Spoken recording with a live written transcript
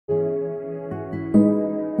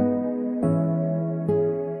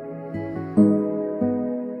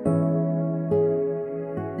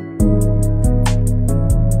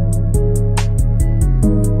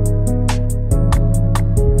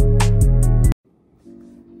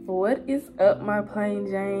What is up, my plain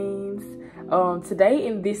Janes? Today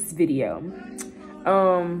in this video,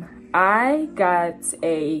 I got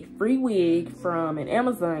a free wig from an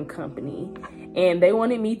Amazon company and they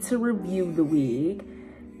wanted me to review the wig.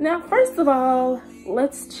 Now, first of all,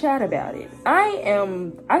 let's chat about it.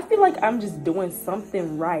 I feel like I'm just doing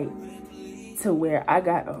something right to where I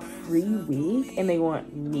got a free wig and they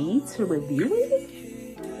want me to review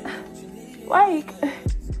it? Like,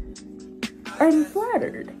 I'm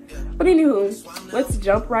flattered. But anywho, let's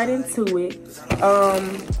jump right into it.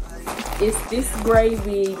 It's this gray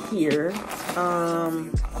wig here. I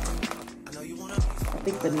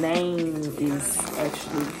think the name is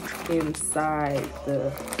actually inside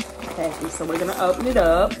the package, so we're gonna open it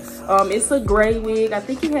up. It's a gray wig. I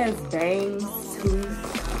think it has bangs too,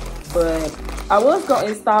 but I was gonna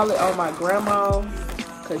install it on my grandma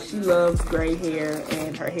because she loves gray hair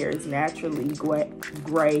and her hair is naturally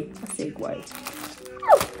gray. I say gray.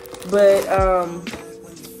 But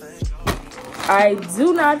I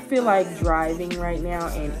do not feel like driving right now,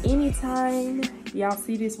 and anytime y'all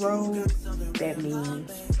see this road, that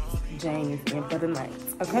means Jane is in for the night,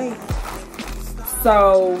 okay?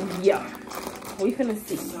 So yeah, we finna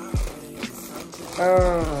see.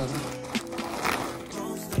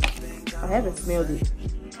 I haven't smelled it,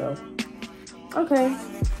 so okay.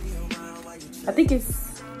 I think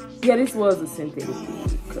it's, yeah, this was a synthetic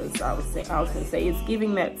wig, because I was gonna say it's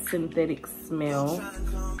giving that synthetic smell.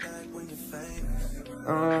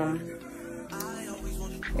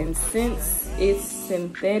 And since it's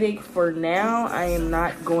synthetic for now, I am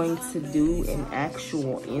not going to do an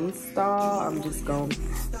actual install. I'm just going,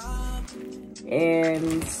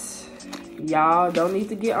 and y'all don't need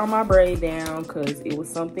to get on my braid down because it was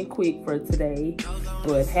something quick for today.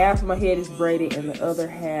 But half of my head is braided and the other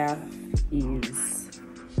half is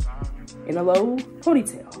in a low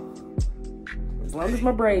ponytail. As long as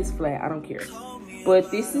my braid's flat, I don't care. But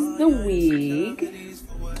this is the wig.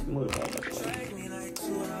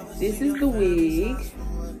 This is the wig.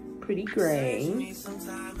 Pretty gray. It's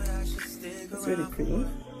really pretty.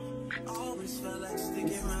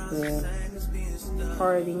 This is the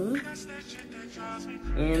parting.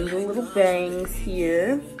 And the little bangs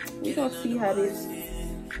here. We're gonna see how this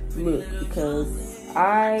looks because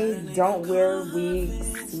I don't wear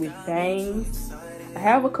wigs with bangs. I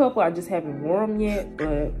have a couple, I just haven't worn them yet,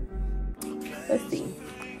 but let's see.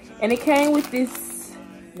 And it came with this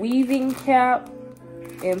weaving cap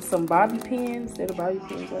and some bobby pins. There are the bobby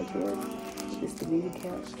pins right there. This is the weaving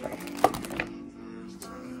cap.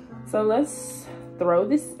 So let's throw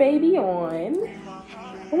this baby on.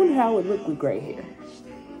 I wonder how it would look with gray hair.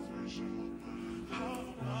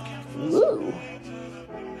 Woo!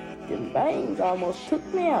 The bangs almost took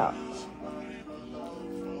me out.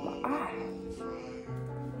 My eye.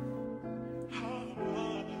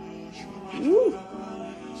 Woo!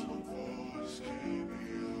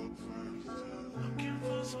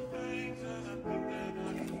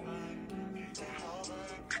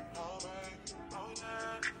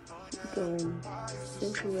 Go and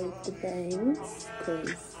separate the bangs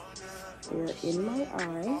because they're in my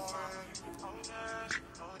eye.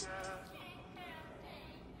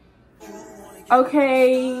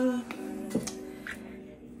 Okay,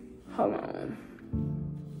 hold on.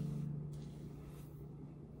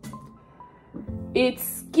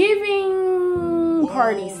 It's giving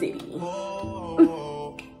Party City.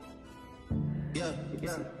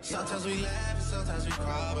 Sometimes we laugh, sometimes we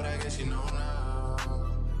cry, but I guess you know now.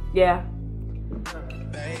 Yeah.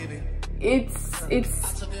 It's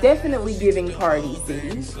definitely giving Party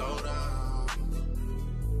City.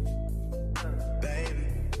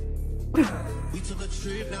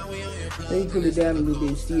 Let me put it down a little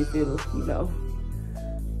bit, see if it'll, you know,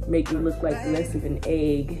 make me look like less of an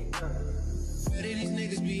egg.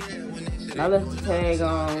 I left the tag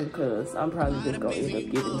on because I'm probably just gonna end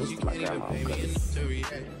up giving this to my grandma because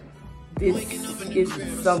this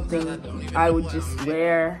is something I would just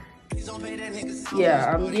wear.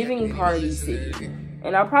 Yeah, I'm giving Party City.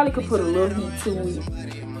 And I probably could put a little heat to it,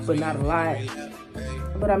 but not a lot.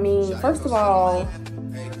 But I mean, first of all,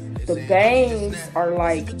 the bangs are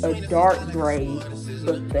like a dark gray,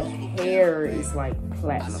 but the hair is like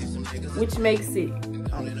platinum, which makes it,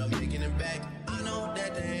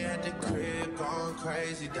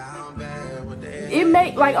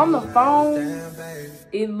 like on the phone,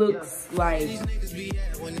 it looks like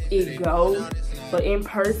it goes, but in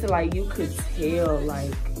person, like you could tell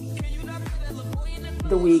like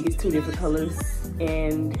the wig is two different colors,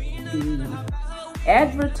 and the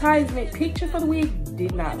advertisement picture for the wig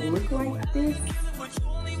did not look like this.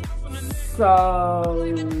 So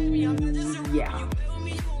yeah,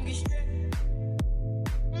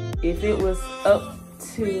 if it was up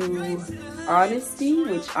to honesty,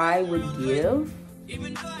 which I would give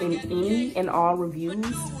in any and all reviews,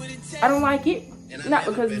 I don't like it. Not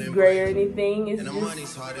because it's gray or anything, it's just,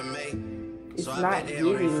 it's not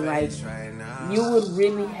giving. Like, you would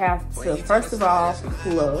really have to, first of all,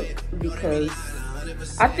 pluck, because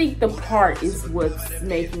I think the part is what's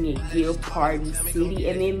making it give Party City.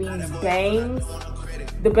 And then these bangs,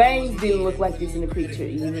 the bangs didn't look like this in the picture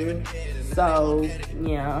either. So,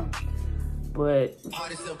 yeah. But,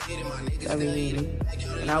 I mean,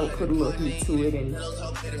 and I would put a little heat to it and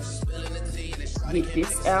get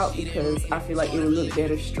this out, because I feel like it would look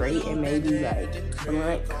better straight, and maybe like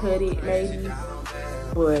blunt cut it maybe.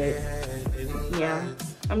 But yeah,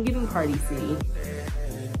 I'm getting Party City,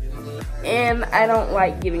 and I don't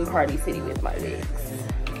like giving Party City with my wigs,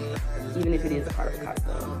 even if it is a part of the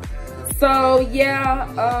costume. So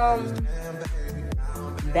yeah,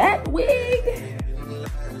 that wig,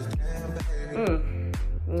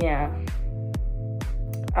 yeah,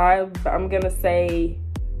 I'm gonna say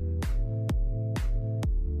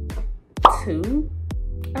 2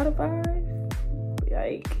 out of 5.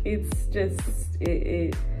 Like, it's just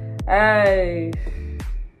and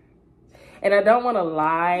I don't want to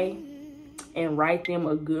lie and write them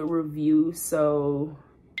a good review, so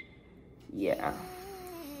yeah.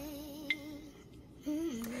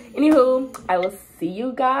 Anywho, I will see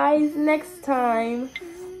you guys next time.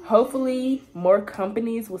 Hopefully more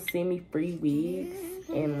companies will send me free wigs,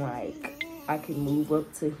 and like I can move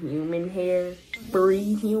up to human hair,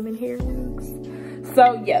 free human hair wigs.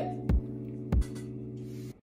 So yeah,